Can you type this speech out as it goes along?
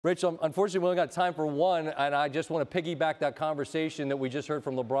Rachel, unfortunately, we only got time for one, and I just want to piggyback that conversation that we just heard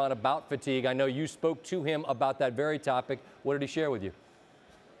from LeBron about fatigue. I know you spoke to him about that very topic. What did he share with you?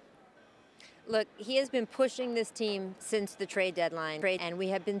 Look, he has been pushing this team since the trade deadline, and we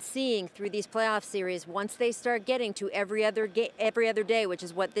have been seeing through these playoff series, once they start getting to every other day, which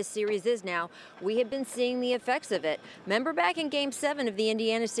is what this series is now, we have been seeing the effects of it. Remember back in Game 7 of the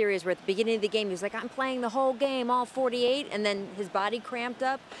Indiana series, where at the beginning of the game, he was like, I'm playing the whole game, all 48, and then his body cramped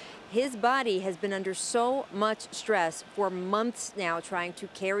up. His body has been under so much stress for months now trying to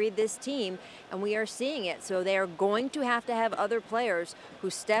carry this team, and we are seeing it. So they are going to have other players who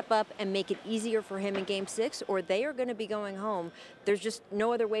step up and make it easier for him in Game 6, or they are going to be going home. There's just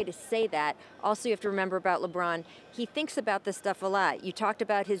no other way to say that. Also, you have to remember about LeBron, he thinks about this stuff a lot. You talked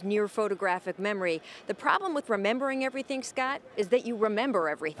about his near photographic memory. The problem with remembering everything, Scott, is that you remember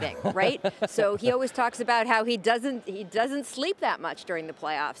everything, right? So he always talks about how he doesn't sleep that much during the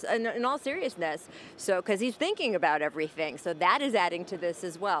playoffs. In all seriousness, so because he's thinking about everything, so that is adding to this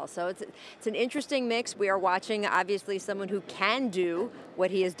as well. So it's an interesting mix. We are watching obviously someone who can do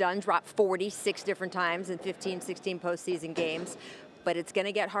what he has done, drop 46 different times in 15, 16 postseason games, but it's going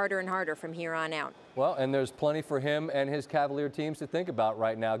to get harder and harder from here on out. Well, and there's plenty for him and his Cavalier teams to think about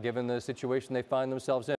right now, given the situation they find themselves in.